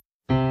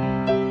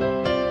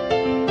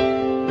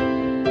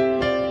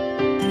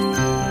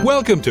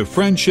Welcome to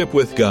Friendship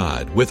with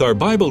God with our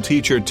Bible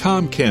teacher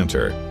Tom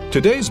Cantor.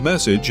 Today's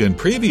message and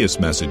previous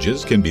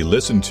messages can be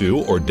listened to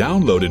or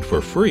downloaded for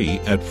free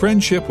at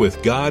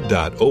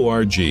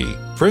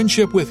friendshipwithgod.org.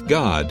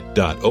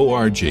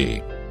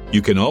 friendshipwithgod.org.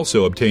 You can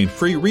also obtain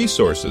free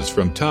resources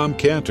from Tom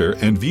Cantor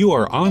and view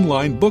our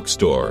online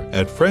bookstore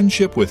at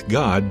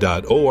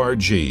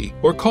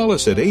friendshipwithgod.org or call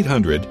us at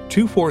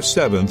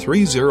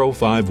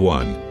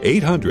 800-247-3051,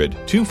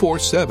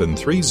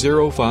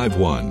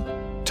 800-247-3051.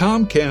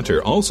 Tom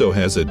Cantor also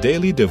has a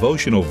daily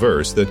devotional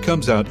verse that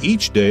comes out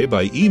each day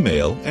by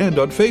email and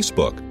on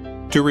Facebook.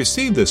 To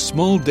receive the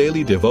small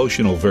daily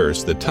devotional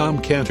verse that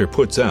Tom Cantor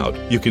puts out,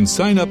 you can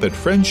sign up at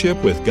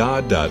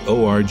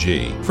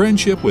friendshipwithgod.org,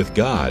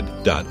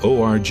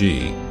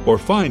 friendshipwithgod.org, or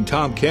find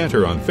Tom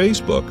Cantor on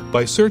Facebook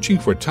by searching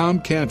for Tom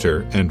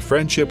Cantor and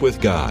Friendship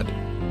with God.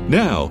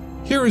 Now,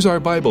 here is our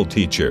Bible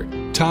teacher,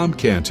 Tom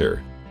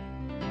Cantor.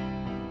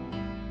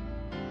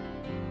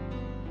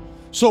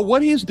 So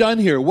what he's done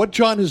here, what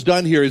John has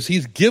done here, is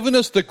he's given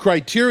us the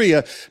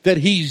criteria that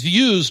he's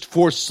used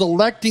for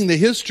selecting the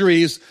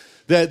histories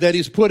that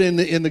he's put in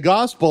the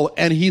gospel,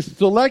 and he's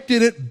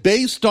selected it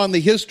based on the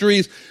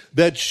histories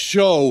that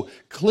show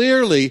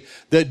clearly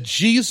that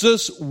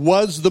Jesus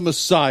was the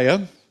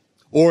Messiah,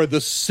 or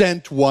the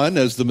sent one,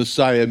 as the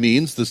Messiah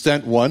means, the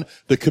sent one,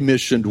 the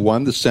commissioned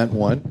one, the sent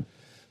one,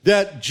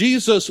 that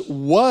Jesus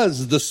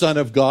was the Son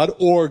of God,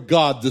 or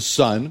God the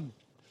Son.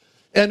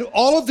 And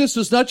all of this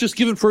is not just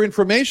given for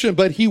information,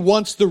 but he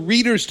wants the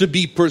readers to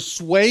be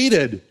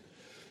persuaded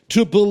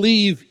to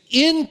believe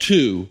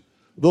into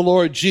the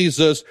Lord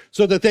Jesus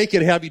so that they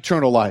can have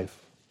eternal life.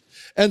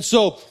 And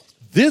so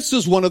this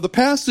is one of the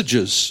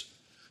passages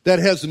that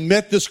has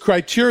met this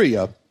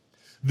criteria.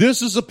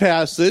 This is a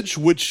passage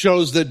which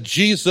shows that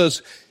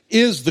Jesus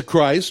is the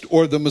Christ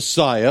or the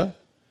Messiah,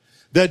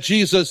 that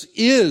Jesus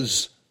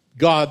is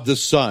God the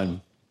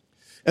Son.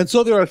 And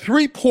so there are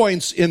 3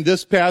 points in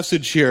this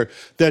passage here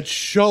that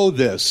show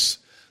this.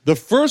 The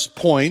first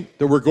point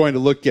that we're going to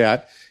look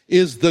at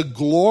is the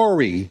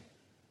glory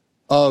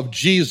of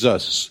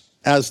Jesus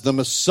as the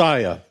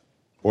Messiah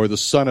or the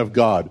Son of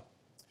God.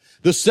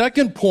 The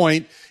second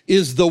point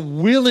is the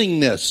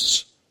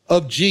willingness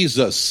of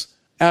Jesus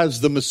as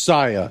the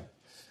Messiah.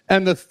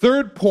 And the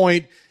third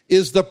point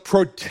is the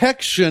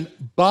protection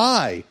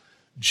by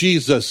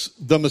Jesus,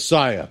 the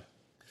Messiah.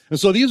 And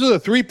so these are the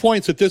 3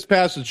 points that this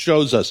passage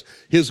shows us: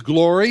 his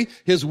glory,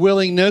 his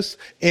willingness,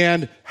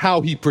 and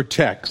how he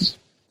protects.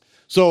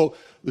 So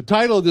the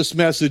title of this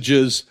message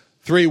is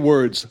 3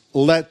 words: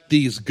 let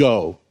these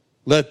go.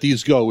 Let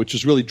these go, which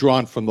is really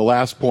drawn from the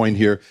last point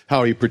here,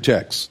 how he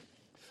protects.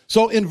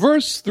 So in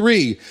verse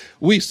 3,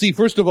 we see,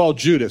 first of all,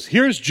 Judas.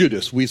 Here's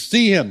Judas. We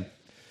see him.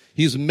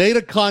 He's made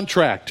a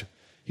contract.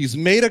 He's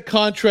made a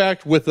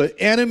contract with the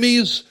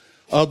enemies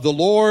of the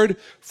Lord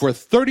for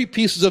 30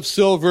 pieces of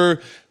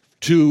silver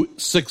to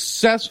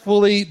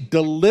successfully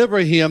deliver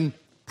him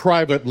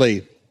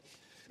privately.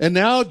 And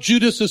now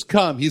Judas has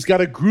come. He's got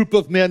a group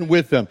of men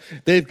with him.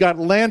 They've got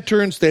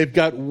lanterns, they've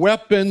got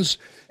weapons,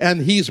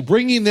 and he's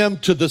bringing them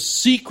to the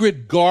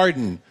secret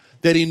garden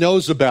that he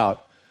knows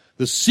about.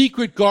 The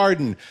secret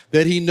garden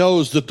that he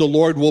knows that the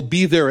Lord will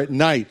be there at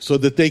night so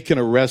that they can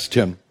arrest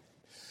him.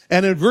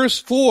 And in verse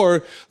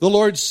 4, the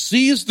Lord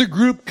sees the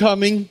group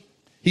coming.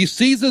 He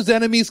sees his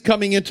enemies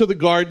coming into the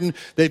garden.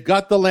 They've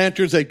got the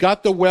lanterns. They've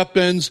got the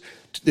weapons.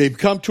 They've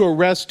come to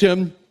arrest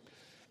him.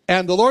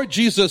 And the Lord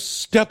Jesus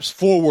steps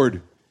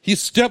forward. He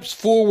steps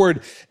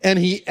forward and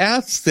he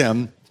asks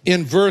them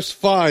in verse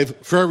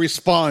 5 for a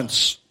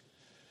response.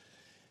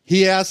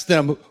 He asked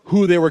them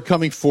who they were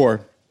coming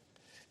for.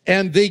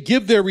 And they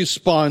give their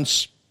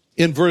response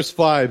in verse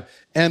 5.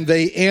 And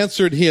they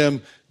answered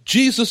him,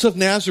 Jesus of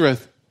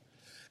Nazareth.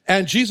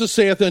 And Jesus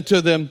saith unto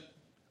them,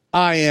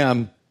 I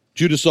am.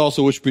 Judas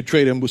also, which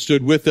betrayed him,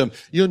 stood with them.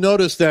 You'll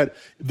notice that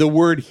the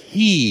word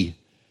he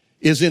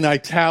is in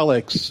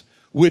italics,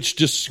 which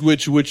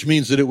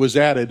means that it was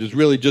added. It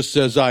really just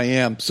says I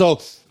am. So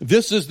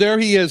there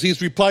he is.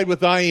 He's replied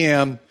with I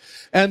am.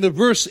 And the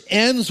verse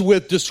ends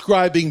with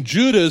describing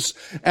Judas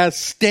as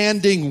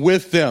standing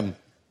with them.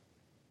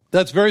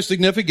 That's very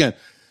significant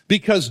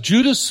because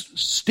Judas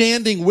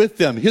standing with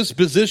them, his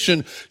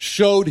position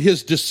showed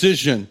his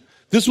decision.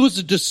 This was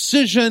a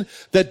decision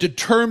that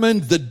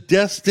determined the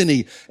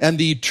destiny and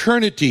the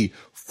eternity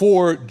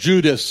for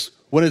Judas.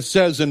 When it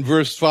says in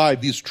verse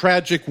 5, these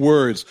tragic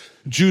words,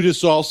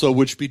 Judas also,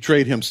 which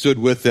betrayed him, stood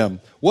with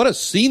them. What a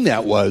scene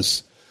that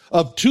was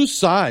of 2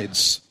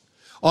 sides.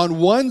 On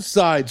one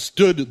side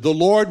stood the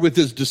Lord with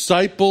his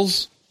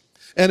disciples,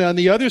 and on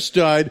the other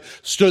side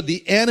stood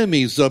the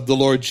enemies of the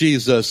Lord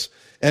Jesus.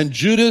 And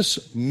Judas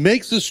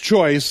makes his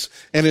choice,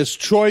 and his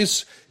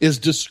choice is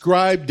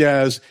described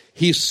as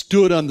he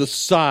stood on the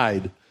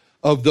side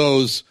of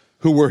those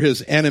who were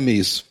his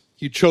enemies.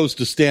 He chose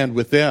to stand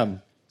with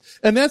them.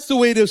 And that's the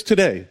way it is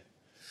today.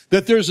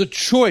 That there's a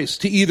choice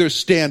to either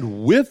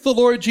stand with the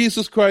Lord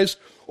Jesus Christ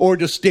or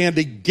to stand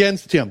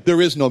against him.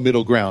 There is no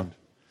middle ground.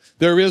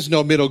 There is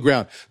no middle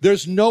ground.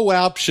 There's no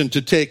option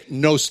to take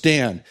no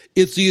stand.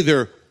 It's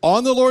either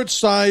on the Lord's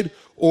side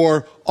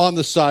or on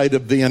the side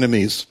of the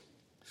enemies.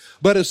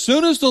 But as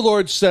soon as the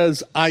Lord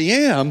says, I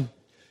am,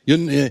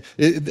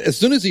 as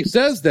soon as he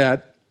says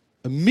that,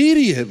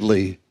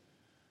 immediately,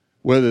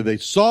 whether they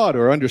saw it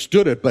or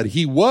understood it, but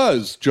he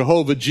was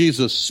Jehovah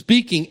Jesus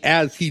speaking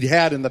as he'd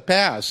had in the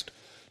past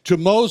to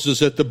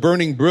Moses at the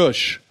burning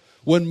bush.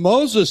 When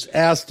Moses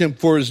asked him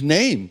for his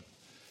name,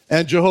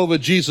 and Jehovah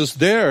Jesus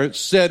there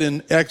said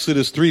in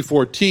Exodus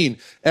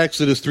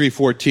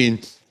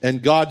 3:14,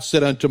 and God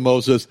said unto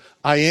Moses,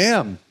 I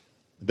am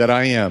that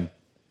I am.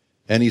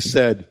 And he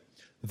said,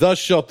 thus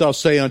shalt thou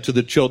say unto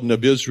the children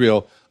of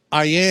Israel,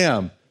 I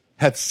am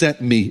hath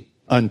sent me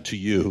unto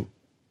you.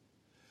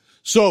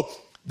 So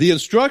the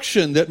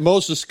instruction that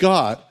Moses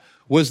got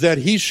was that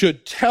he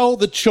should tell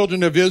the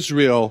children of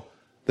Israel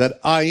that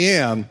I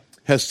am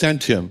has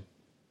sent him.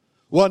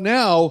 Well,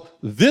 now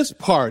this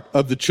part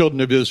of the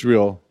children of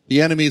Israel,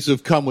 the enemies who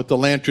have come with the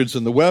lanterns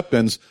and the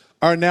weapons,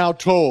 are now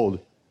told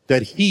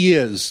that he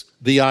is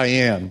the I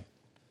am.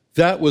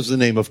 That was the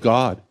name of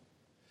God.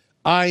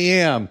 I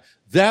am.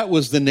 That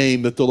was the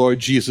name that the Lord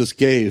Jesus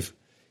gave.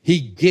 He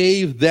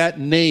gave that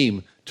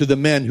name to the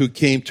men who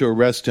came to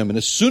arrest him. And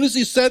as soon as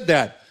he said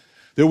that,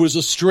 there was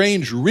a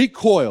strange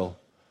recoil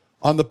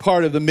on the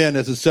part of the men,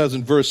 as it says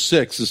in verse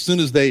 6. As soon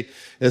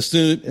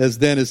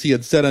as he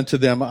had said unto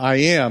them, I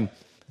am,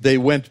 they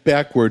went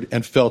backward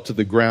and fell to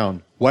the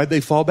ground. Why did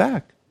they fall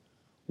back?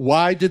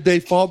 Why did they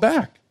fall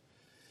back?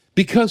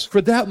 Because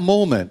for that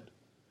moment,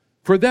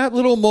 for that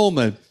little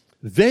moment,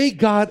 they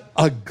got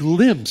a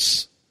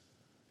glimpse,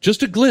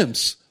 just a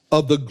glimpse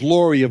of the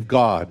glory of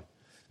God.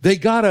 They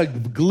got a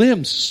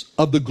glimpse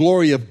of the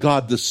glory of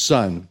God the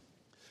Son.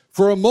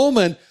 For a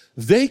moment,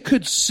 they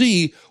could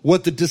see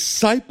what the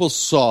disciples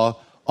saw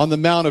on the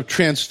Mount of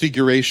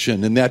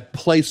Transfiguration, in that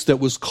place that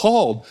was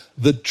called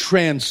the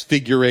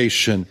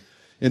Transfiguration.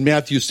 In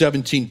Matthew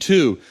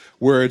 17:2,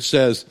 where it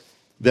says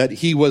that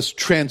he was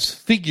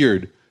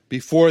transfigured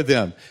before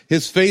them.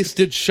 His face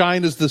did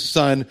shine as the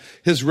sun.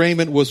 His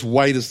raiment was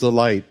white as the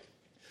light.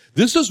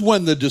 This is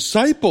when the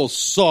disciples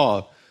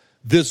saw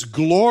this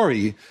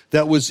glory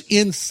that was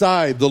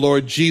inside the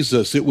Lord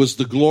Jesus. It was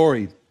the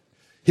glory.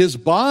 His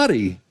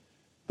body,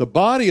 the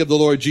body of the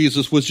Lord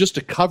Jesus, was just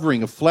a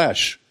covering of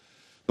flesh,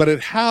 but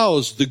it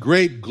housed the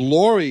great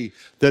glory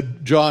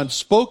that John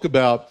spoke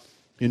about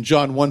in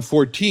John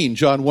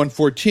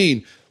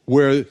 1:14,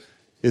 where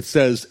it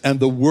says, and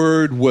the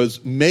Word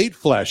was made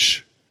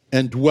flesh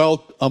and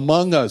dwelt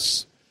among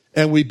us,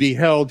 and we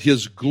beheld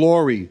his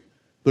glory,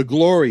 the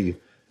glory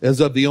as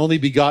of the only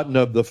begotten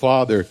of the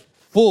Father,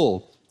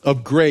 full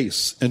of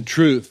grace and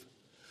truth.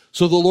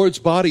 So the Lord's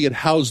body had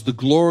housed the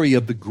glory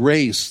of the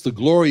grace, the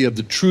glory of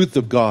the truth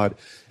of God.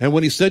 And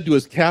when he said to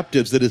his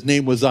captives that his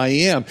name was I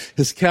am,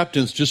 his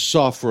captains just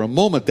saw for a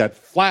moment that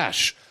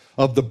flash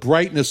of the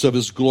brightness of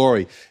his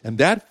glory. And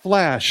that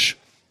flash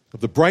of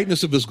the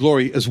brightness of his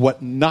glory is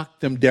what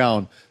knocked them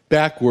down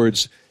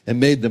backwards and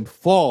made them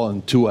fall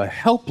into a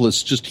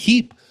helpless just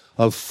heap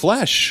of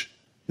flesh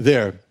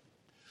there.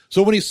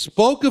 So when he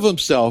spoke of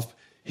himself,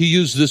 he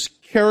used this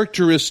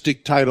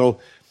characteristic title.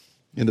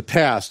 In the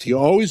past, he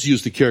always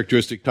used the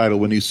characteristic title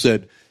when he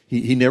said,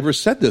 he never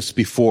said this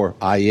before,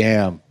 I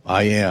am.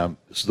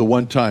 It's the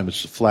one time,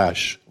 it's the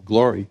flash of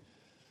glory.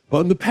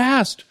 But in the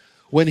past,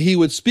 when he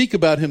would speak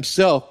about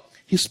himself,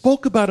 he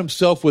spoke about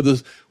himself with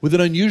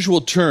an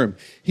unusual term.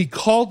 He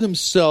called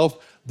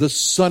himself the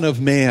Son of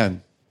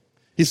Man.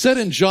 He said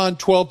in John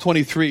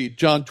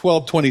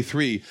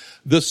 12:23,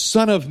 the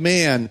Son of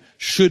Man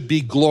should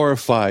be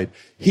glorified.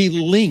 He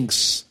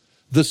links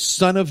the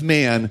Son of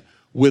Man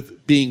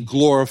with being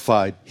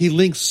glorified. He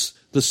links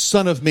the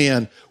Son of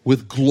Man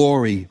with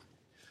glory.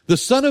 The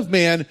Son of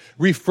Man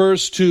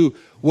refers to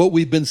what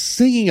we've been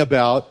singing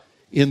about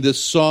in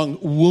this song,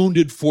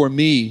 Wounded for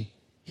Me.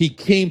 He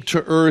came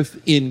to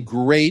earth in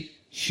great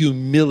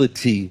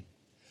humility.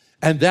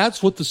 And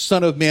that's what the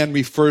Son of Man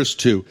refers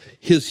to,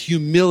 his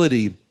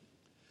humility.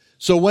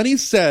 So when he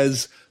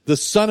says the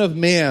Son of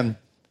Man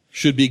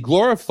should be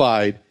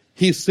glorified,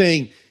 he's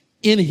saying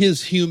in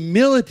his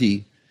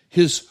humility,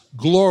 his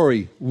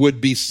glory would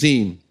be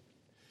seen.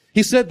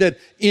 He said that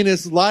in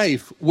his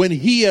life, when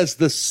he as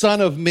the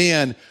Son of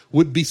Man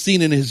would be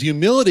seen in his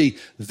humility,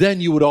 then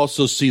you would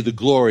also see the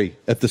glory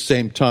at the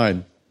same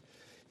time.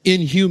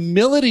 In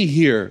humility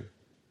here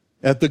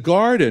at the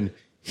garden,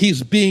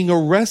 he's being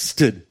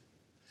arrested.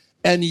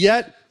 And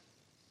yet,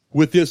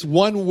 with this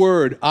one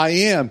word, I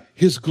am,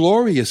 his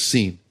glory is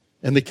seen.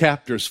 And the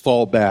captors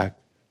fall back.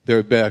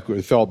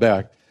 They fell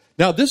back.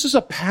 Now, this is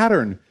a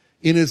pattern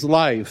in his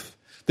life,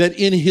 that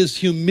in his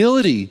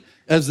humility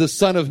as the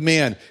Son of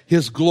Man,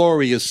 his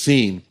glory is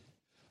seen.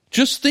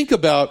 Just think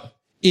about,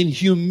 in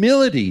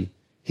humility,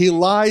 he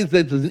lies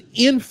as an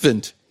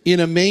infant in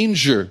a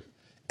manger,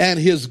 and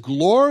his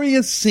glory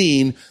is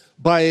seen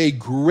by a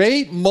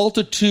great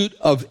multitude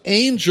of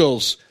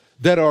angels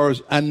that are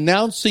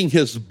announcing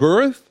his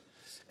birth,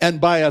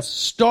 and by a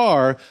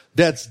star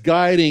that's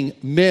guiding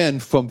men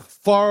from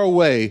far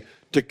away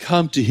to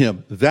come to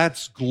him.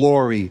 That's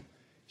glory,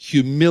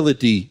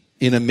 humility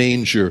in a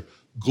manger,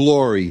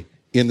 glory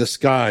in the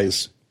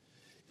skies.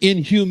 In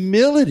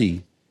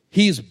humility,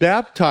 he's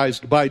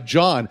baptized by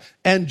John,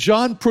 and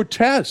John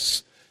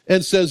protests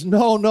and says,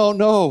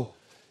 no.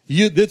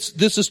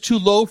 This is too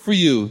low for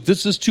you.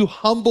 This is too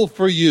humble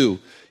for you.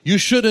 You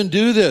shouldn't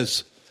do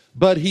this.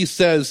 But he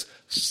says,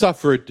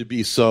 suffer it to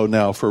be so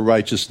now for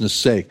righteousness'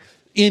 sake.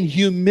 In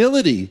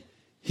humility,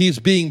 he's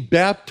being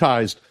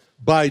baptized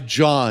by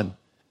John.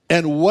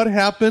 And what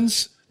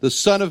happens? The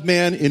Son of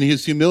Man in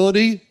his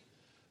humility,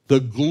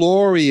 the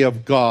glory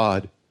of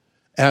God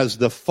as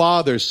the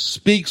Father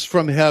speaks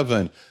from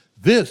heaven.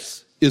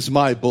 This is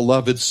my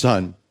beloved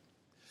Son.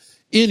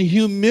 In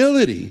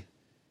humility,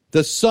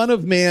 the Son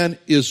of Man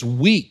is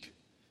weak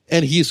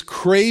and he's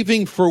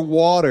craving for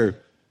water.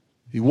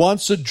 He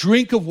wants a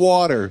drink of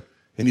water,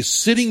 and he's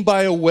sitting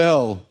by a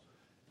well.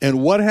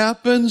 And what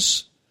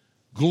happens?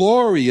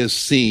 Glory is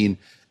seen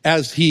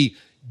as he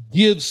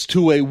gives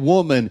to a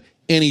woman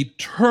an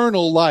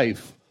eternal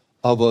life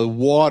of a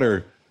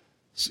water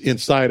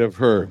inside of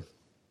her.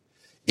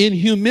 In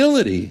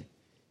humility,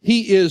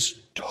 he is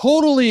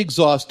totally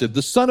exhausted.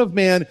 The Son of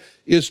Man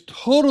is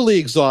totally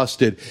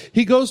exhausted.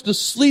 He goes to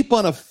sleep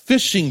on a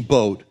fishing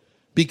boat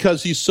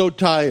because he's so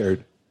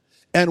tired.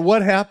 And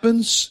what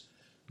happens?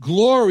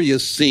 Glory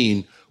is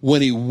seen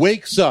when he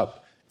wakes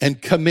up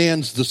and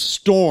commands the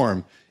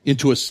storm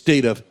into a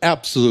state of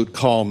absolute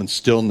calm and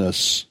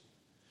stillness.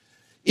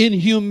 In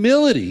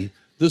humility,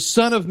 the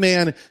Son of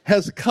Man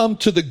has come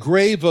to the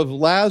grave of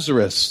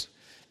Lazarus,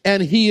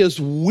 and he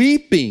is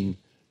weeping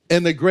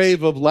in the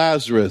grave of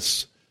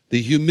Lazarus,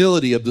 the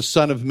humility of the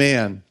Son of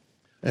Man.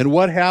 And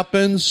what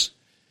happens?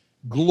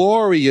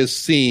 Glory is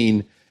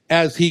seen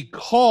as he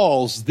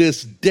calls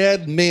this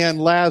dead man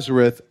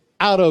Lazarus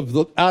out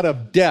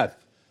of death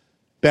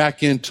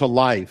back into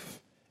life.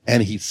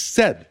 And he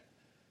said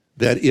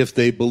that if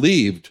they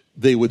believed,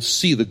 they would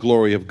see the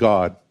glory of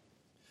God.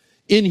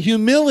 In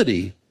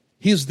humility,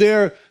 he's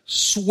there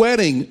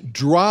sweating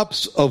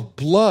drops of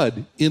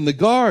blood in the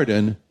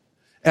garden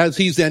as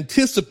he's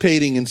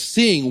anticipating and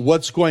seeing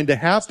what's going to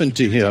happen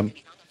to him.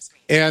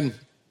 And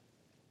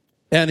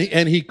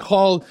he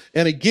called,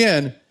 and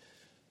again,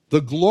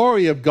 the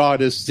glory of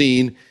God is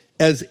seen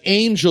as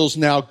angels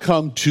now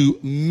come to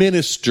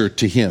minister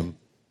to him.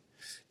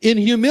 In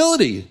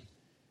humility,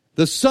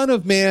 the Son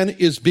of Man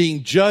is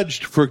being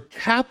judged for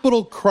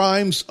capital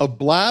crimes of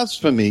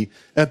blasphemy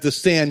at the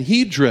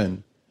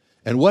Sanhedrin.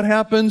 And what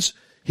happens?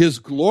 His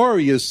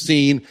glory is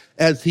seen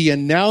as he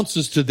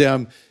announces to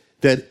them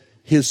that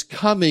his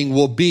coming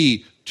will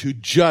be to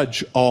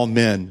judge all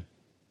men.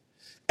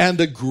 And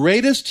the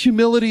greatest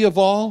humility of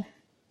all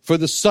for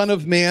the Son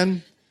of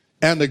Man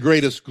and the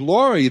greatest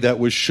glory that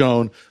was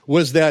shown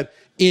was that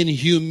in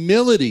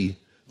humility,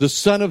 the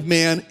Son of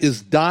Man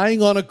is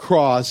dying on a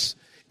cross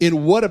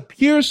in what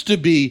appears to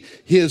be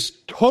his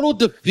total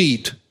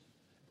defeat,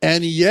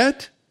 and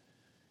yet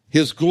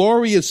his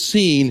glory is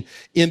seen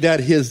in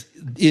that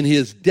in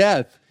his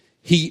death,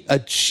 he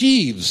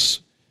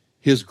achieves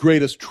his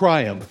greatest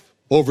triumph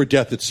over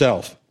death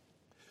itself.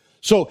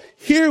 So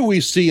here we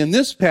see in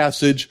this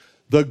passage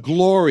the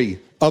glory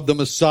of the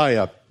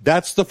Messiah.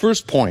 That's the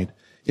first point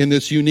in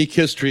this unique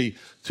history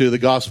to the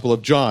Gospel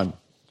of John.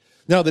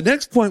 Now, the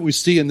next point we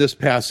see in this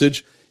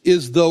passage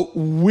is the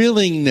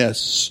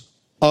willingness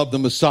of the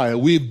Messiah.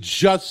 We've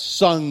just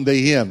sung the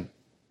hymn,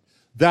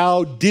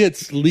 "Thou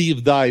didst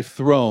leave thy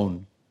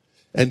throne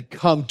and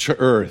come to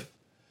earth."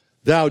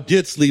 Thou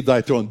didst leave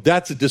thy throne.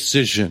 That's a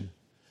decision.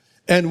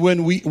 And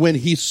when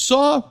he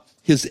saw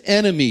his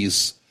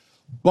enemies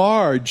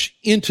barge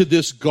into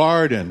this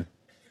garden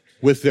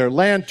with their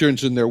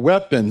lanterns and their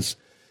weapons,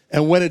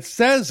 and when it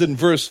says in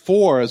verse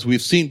 4, as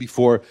we've seen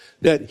before,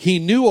 that he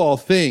knew all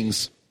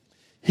things,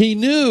 he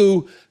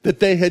knew that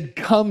they had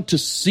come to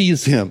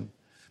seize him.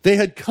 They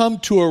had come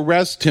to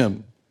arrest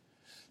him.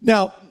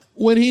 Now,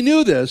 when he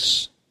knew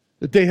this,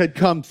 that they had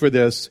come for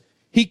this,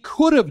 he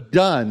could have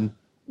done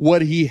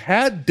what he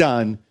had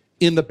done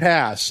in the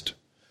past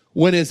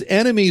when his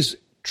enemies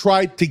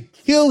tried to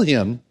kill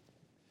him,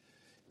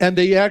 and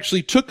they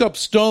actually took up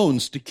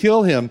stones to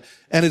kill him.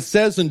 And it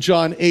says in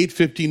John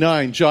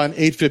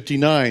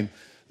 8:59,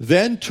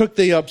 then took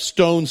they up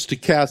stones to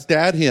cast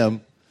at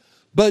him.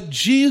 But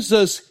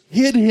Jesus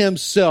hid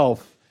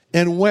himself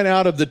and went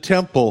out of the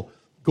temple,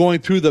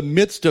 going through the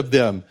midst of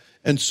them,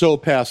 and so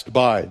passed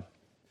by.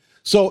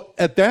 So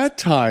at that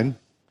time,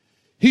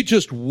 he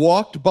just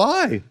walked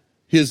by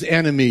his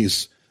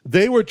enemies.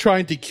 They were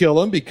trying to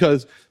kill him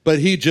but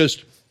he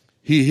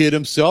hid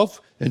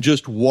himself and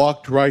just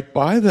walked right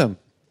by them.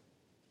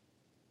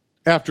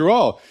 After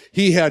all,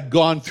 he had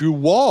gone through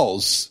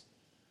walls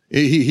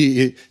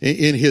in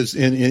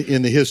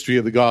the history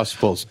of the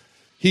Gospels.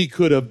 He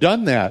could have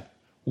done that.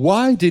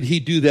 Why did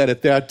he do that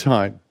at that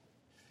time?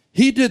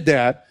 He did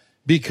that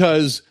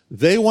because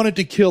they wanted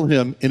to kill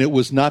him, and it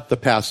was not the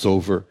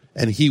Passover,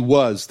 and he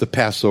was the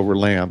Passover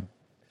lamb.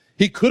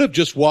 He could have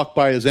just walked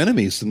by his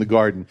enemies in the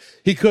garden.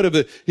 He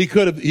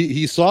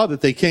saw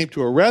that they came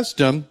to arrest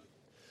him,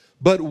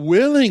 but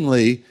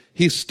willingly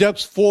he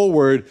steps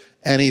forward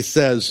and he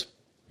says,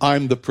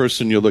 I'm the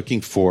person you're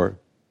looking for.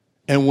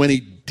 And when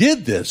he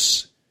did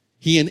this,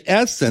 he in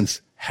essence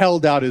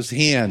held out his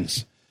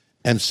hands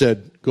and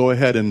said, go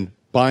ahead and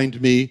bind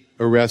me,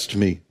 arrest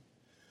me.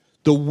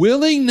 The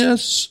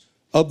willingness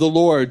of the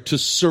Lord to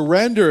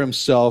surrender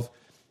himself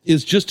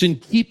is just in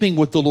keeping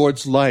with the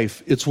Lord's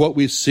life. It's what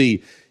we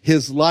see.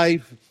 His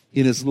life,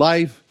 in his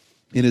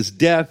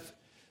death,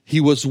 he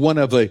was one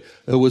of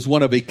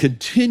a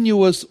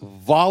continuous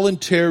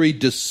voluntary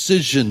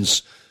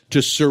decisions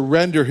to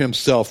surrender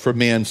himself for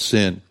man's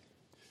sin.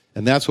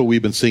 And that's what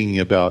we've been singing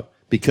about.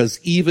 Because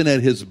even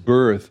at his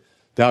birth,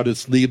 thou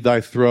didst leave thy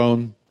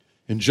throne.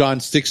 In John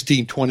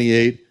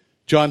 16:28,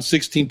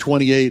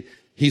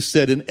 he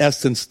said in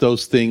essence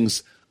those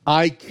things.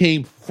 I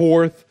came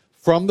forth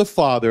from the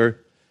Father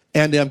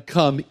and am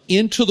come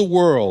into the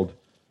world.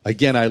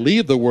 Again, I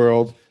leave the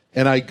world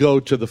and I go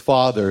to the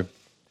Father.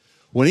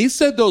 When he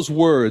said those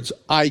words,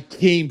 I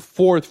came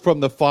forth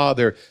from the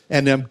Father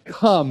and am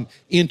come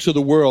into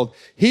the world,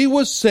 he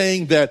was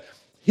saying that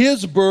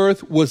his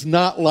birth was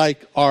not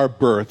like our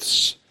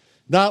births,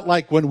 not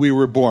like when we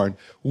were born.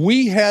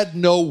 We had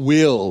no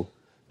will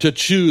to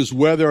choose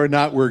whether or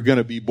not we're going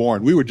to be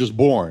born. We were just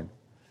born.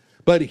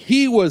 But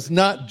he was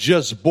not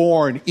just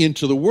born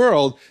into the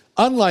world.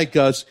 Unlike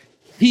us,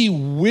 he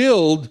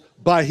willed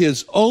by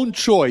his own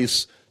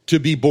choice to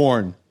be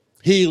born.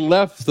 He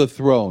left the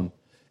throne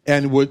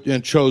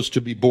and chose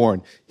to be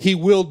born. He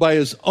willed by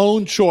his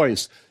own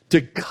choice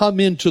to come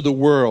into the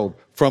world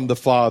from the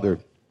Father.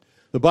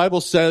 The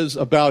Bible says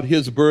about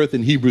his birth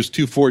in Hebrews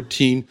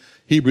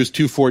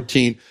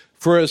 2:14,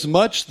 for as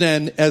much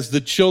then as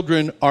the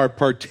children are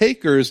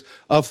partakers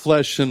of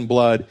flesh and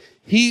blood,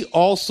 he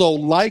also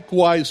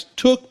likewise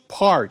took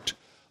part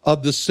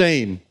of the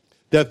same,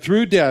 that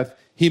through death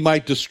he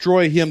might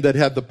destroy him that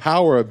had the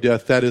power of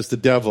death, that is the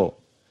devil.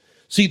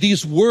 See,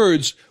 these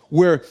words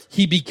where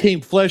he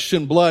became flesh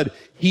and blood,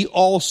 he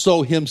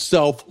also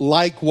himself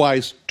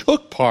likewise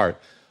took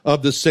part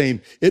of the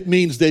same. It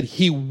means that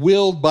he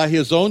willed by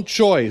his own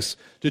choice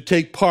to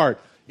take part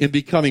in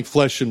becoming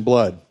flesh and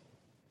blood.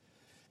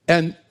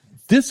 And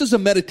this is a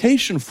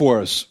meditation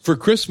for us for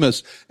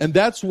Christmas, and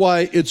that's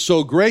why it's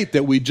so great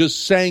that we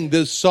just sang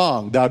this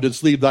song, Thou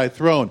Didst Leave Thy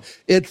Throne.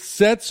 It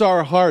sets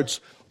our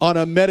hearts on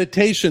a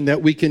meditation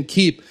that we can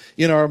keep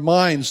in our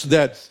minds,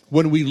 that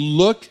when we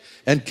look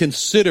and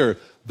consider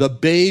the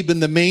babe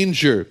in the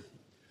manger,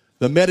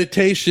 the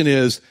meditation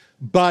is,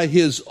 by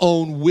his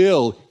own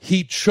will,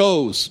 he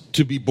chose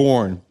to be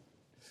born.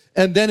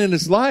 And then in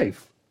his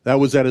life, that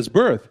was at his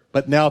birth,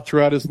 but now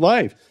throughout his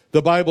life,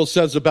 the Bible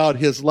says about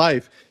his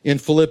life in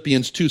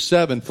Philippians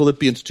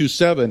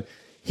 2:7,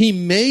 he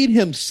made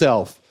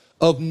himself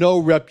of no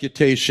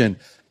reputation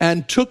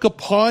and took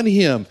upon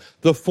him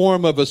the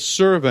form of a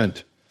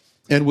servant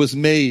and was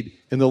made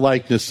in the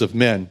likeness of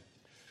men.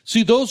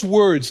 See, those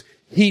words,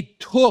 he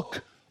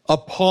took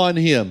upon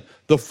him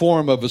the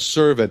form of a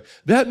servant.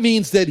 That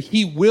means that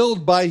he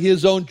willed by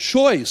his own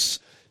choice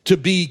to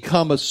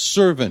become a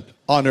servant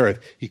on earth.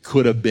 He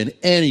could have been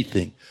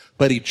anything,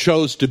 but he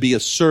chose to be a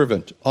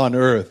servant on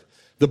earth.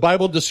 The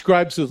Bible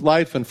describes his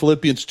life in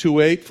Philippians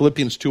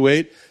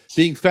 2:8,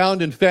 being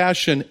found in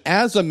fashion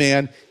as a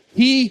man,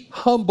 he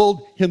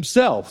humbled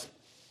himself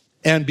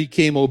and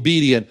became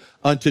obedient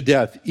unto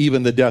death,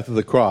 even the death of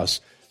the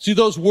cross. See,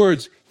 those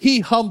words,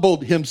 he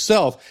humbled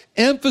himself,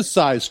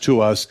 emphasize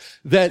to us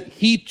that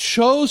he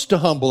chose to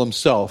humble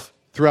himself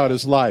throughout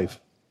his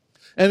life.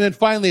 And then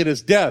finally at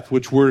his death,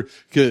 this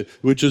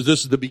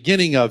is the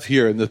beginning of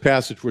here in the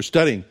passage we're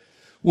studying,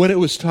 when it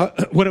was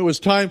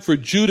time for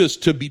Judas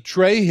to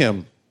betray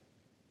him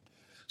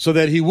so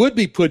that he would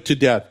be put to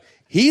death,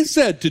 he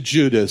said to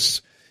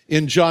Judas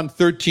in John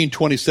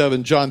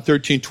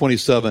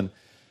 13:27,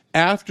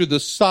 after the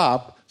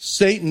sop,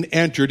 Satan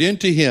entered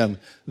into him.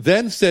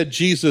 Then said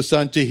Jesus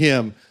unto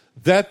him,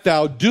 that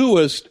thou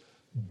doest,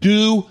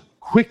 do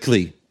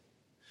quickly.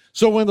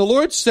 So when the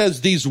Lord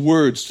says these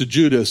words to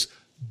Judas,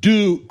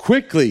 do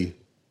quickly,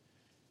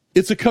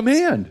 it's a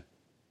command.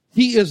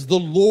 He is the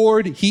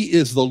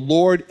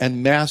Lord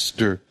and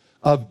master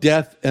of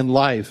death and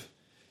life.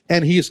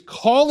 And he's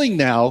calling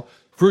now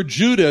for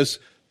Judas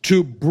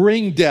to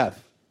bring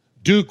death.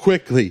 Do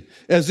quickly.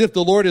 As if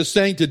the Lord is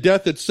saying to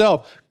death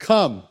itself,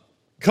 come.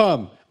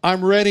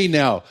 I'm ready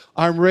now.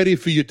 I'm ready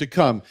for you to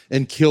come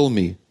and kill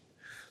me.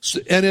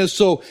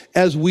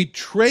 As we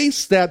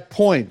trace that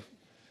point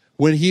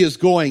when he is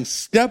going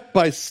step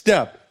by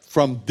step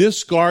from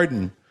this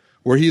garden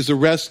where he's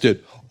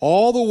arrested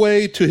all the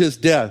way to his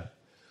death,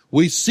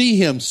 we see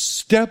him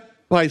step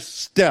by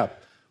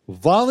step,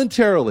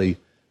 voluntarily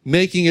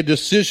making a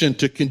decision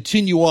to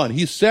continue on.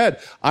 He said,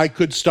 I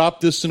could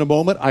stop this in a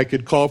moment. I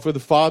could call for the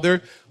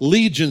Father.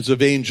 Legions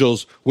of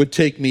angels would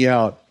take me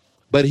out.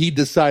 But he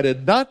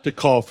decided not to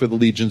call for the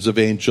legions of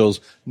angels,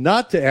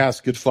 not to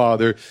ask it,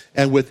 Father.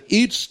 And with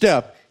each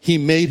step, he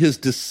made his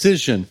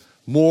decision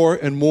more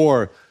and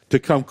more to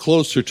come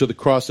closer to the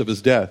cross of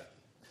his death.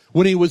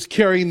 When he was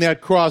carrying that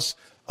cross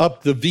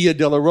up the Via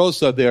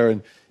Dolorosa there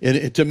and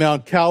to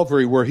Mount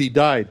Calvary where he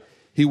died,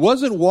 he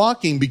wasn't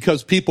walking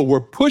because people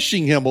were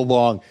pushing him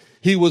along.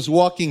 He was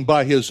walking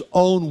by his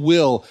own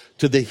will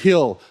to the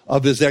hill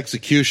of his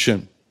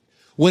execution.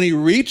 When he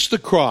reached the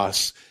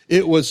cross,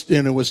 it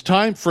was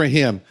time for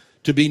him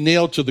to be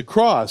nailed to the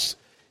cross.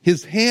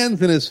 His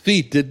hands and his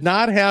feet did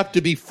not have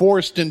to be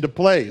forced into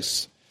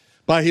place.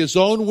 By his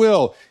own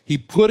will, he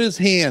put his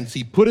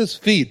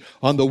feet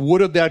on the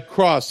wood of that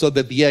cross so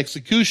that the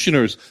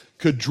executioners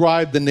could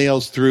drive the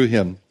nails through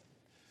him.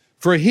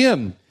 For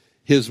him,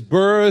 his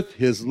birth,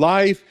 his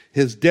life,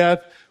 his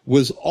death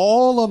was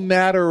all a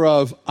matter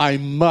of, I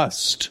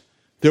must.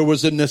 There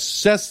was a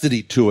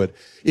necessity to it.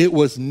 It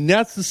was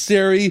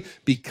necessary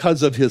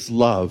because of his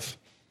love.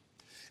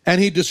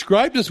 And he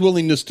described his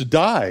willingness to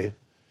die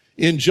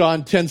in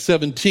John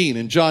 10:17.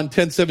 In John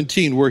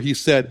 10:17, where he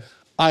said,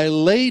 I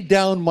lay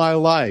down my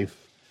life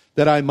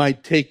that I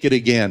might take it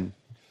again.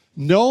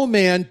 No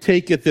man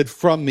taketh it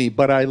from me,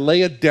 but I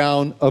lay it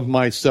down of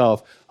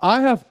myself.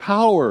 I have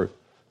power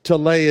to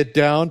lay it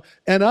down,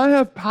 and I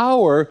have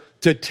power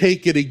to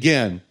take it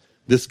again.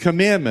 This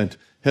commandment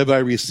have I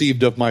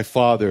received of my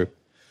Father.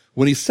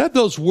 When he said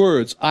those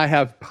words, I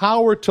have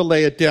power to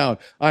lay it down,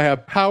 I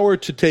have power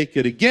to take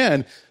it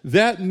again,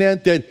 that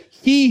meant that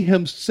he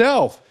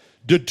himself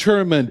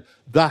determined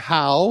the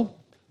how,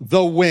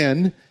 the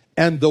when,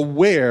 and the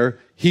where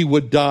he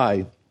would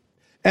die.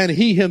 And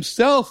he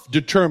himself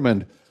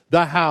determined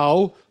the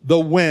how, the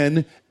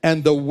when,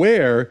 and the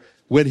where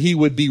when he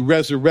would be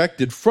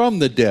resurrected from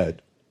the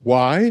dead.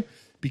 Why?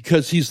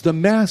 Because he's the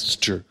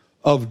master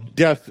of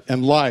death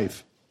and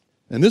life.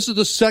 And this is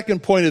the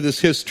second point of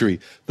this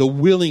history, the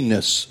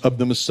willingness of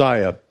the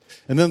Messiah.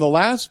 And then the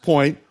last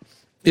point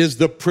is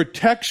the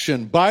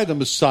protection by the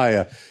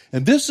Messiah.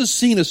 And this is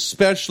seen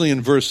especially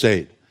in verse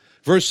 8.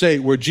 Verse 8,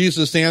 where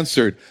Jesus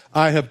answered,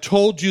 I have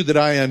told you that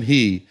I am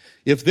he.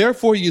 If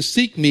therefore you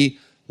seek me,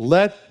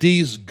 let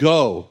these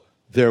go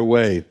their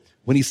way.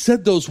 When he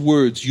said those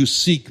words, you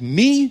seek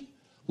me,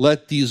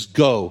 let these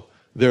go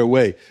their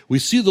way. We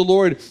see the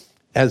Lord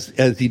as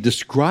he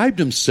described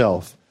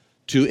himself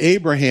to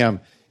Abraham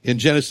in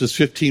Genesis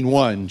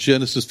 15:1.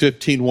 Genesis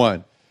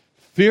 15:1.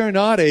 Fear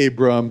not,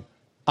 Abram,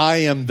 I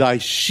am thy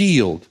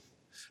shield.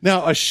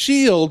 Now, a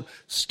shield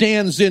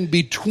stands in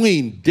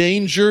between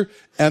danger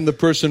and the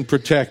person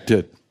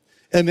protected.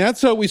 And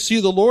that's how we see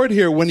the Lord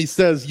here when he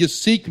says, you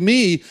seek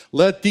me,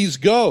 let these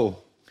go.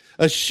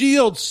 A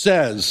shield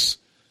says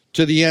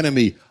to the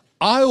enemy,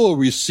 I will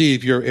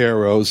receive your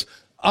arrows.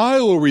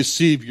 I will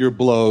receive your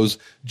blows.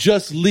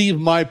 Just leave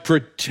my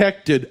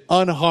protected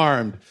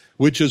unharmed,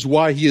 which is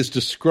why he is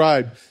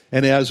described,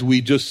 and as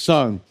we just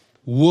sung,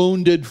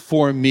 wounded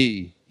for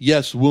me.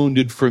 Yes,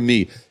 wounded for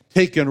me.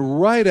 Taken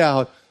right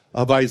out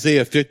of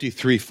Isaiah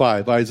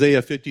 53:5.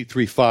 Isaiah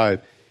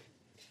 53:5.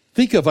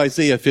 Think of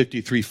Isaiah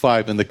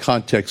 53:5 in the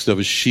context of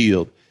a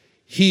shield.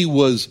 He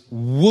was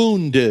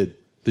wounded.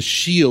 The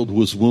shield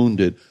was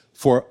wounded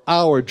for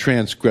our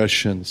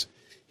transgressions.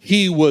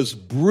 He was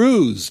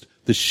bruised.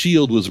 The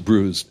shield was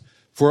bruised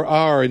for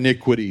our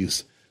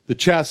iniquities. The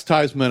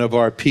chastisement of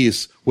our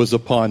peace was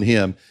upon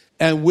him.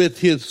 And with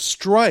his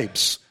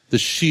stripes, the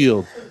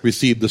shield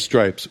received the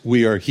stripes.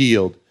 We are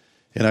healed.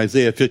 In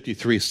Isaiah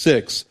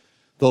 53:6,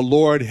 the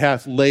Lord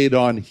hath laid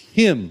on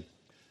him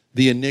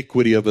the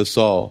iniquity of us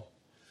all.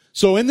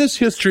 So in this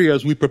history,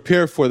 as we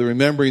prepare for the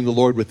remembering the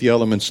Lord with the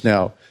elements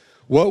now,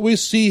 what we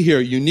see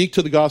here, unique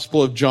to the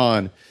Gospel of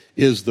John,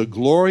 is the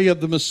glory of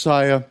the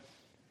Messiah,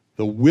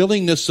 the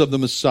willingness of the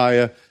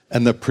Messiah,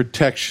 and the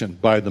protection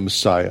by the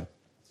Messiah.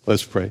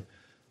 Let's pray.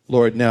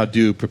 Lord, now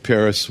do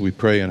prepare us, we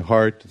pray, in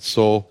heart and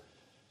soul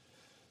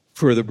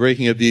for the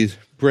breaking of these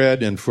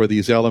bread and for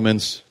these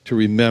elements to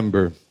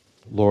remember,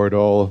 Lord,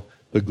 all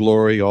the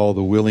glory, all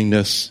the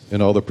willingness,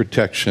 and all the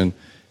protection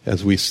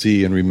as we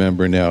see and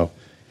remember now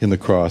in the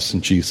cross.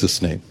 In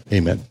Jesus' name,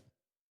 amen.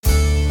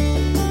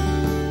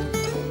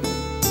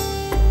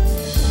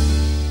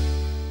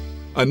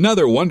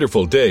 Another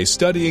wonderful day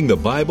studying the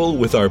Bible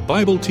with our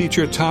Bible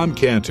teacher Tom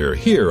Cantor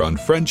here on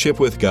Friendship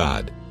with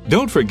God.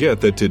 Don't forget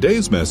that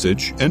today's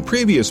message and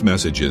previous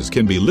messages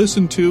can be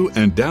listened to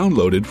and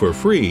downloaded for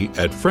free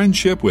at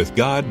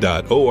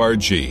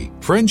friendshipwithgod.org.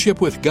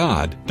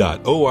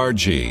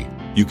 friendshipwithgod.org.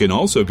 You can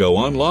also go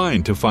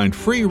online to find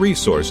free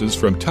resources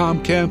from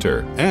Tom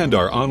Cantor and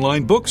our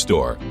online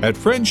bookstore at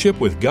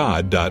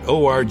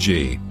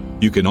friendshipwithgod.org.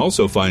 You can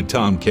also find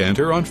Tom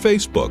Cantor on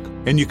Facebook,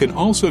 and you can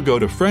also go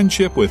to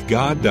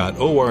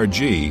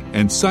friendshipwithgod.org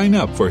and sign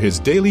up for his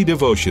daily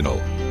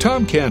devotional.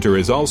 Tom Cantor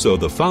is also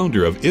the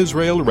founder of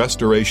Israel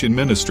Restoration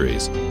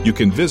Ministries. You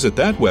can visit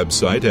that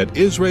website at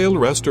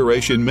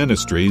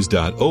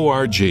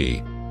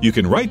israelrestorationministries.org. You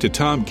can write to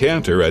Tom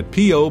Cantor at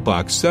P.O.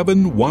 Box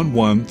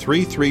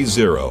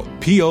 711330,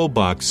 P.O.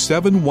 Box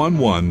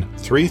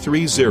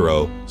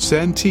 711330,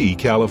 Santee,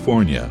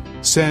 California.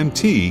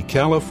 Santee,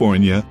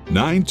 California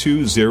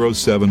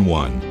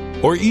 92071.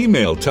 Or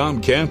email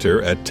Tom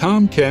Cantor at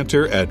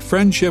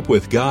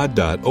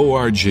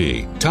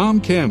tomcantor@friendshipwithgod.org.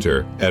 Tom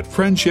Cantor at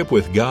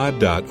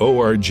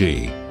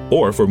friendshipwithgod.org.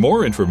 Or for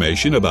more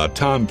information about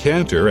Tom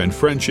Cantor and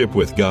Friendship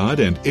with God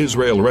and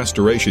Israel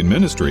Restoration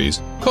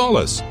Ministries, call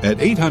us at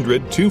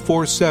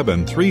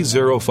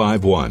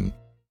 800-247-3051.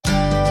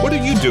 What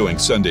are you doing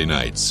Sunday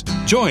nights?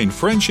 Join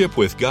Friendship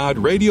with God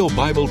radio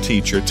Bible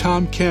teacher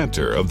Tom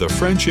Cantor of the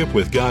Friendship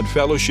with God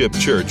Fellowship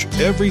Church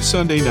every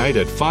Sunday night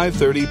at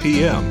 5:30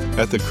 p.m.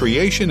 at the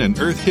Creation and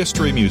Earth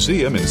History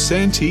Museum in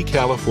Santee,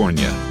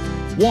 California.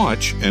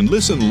 Watch and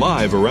listen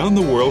live around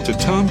the world to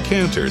Tom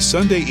Cantor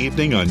Sunday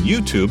evening on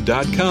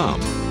YouTube.com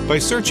by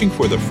searching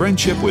for the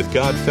Friendship with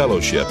God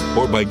Fellowship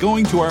or by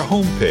going to our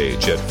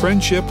homepage at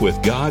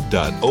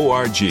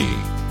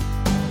friendshipwithgod.org.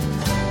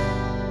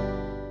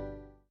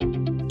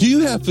 Do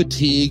you have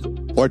fatigue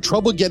or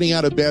trouble getting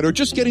out of bed or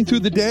just getting through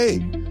the day?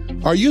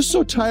 Are you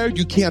so tired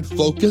you can't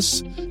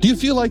focus? Do you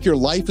feel like your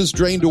life is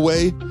drained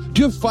away?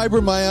 Do you have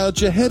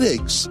fibromyalgia,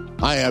 headaches?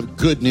 I have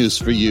good news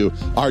for you.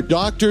 Our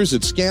doctors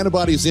at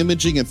Scantibodies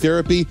Imaging and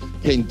Therapy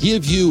can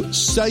give you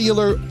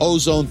cellular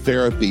ozone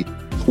therapy.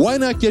 Why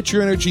not get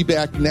your energy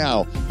back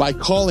now by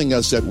calling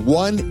us at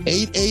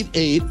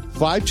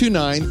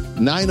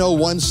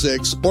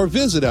 1-888-529-9016 or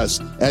visit us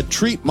at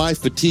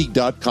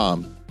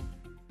treatmyfatigue.com.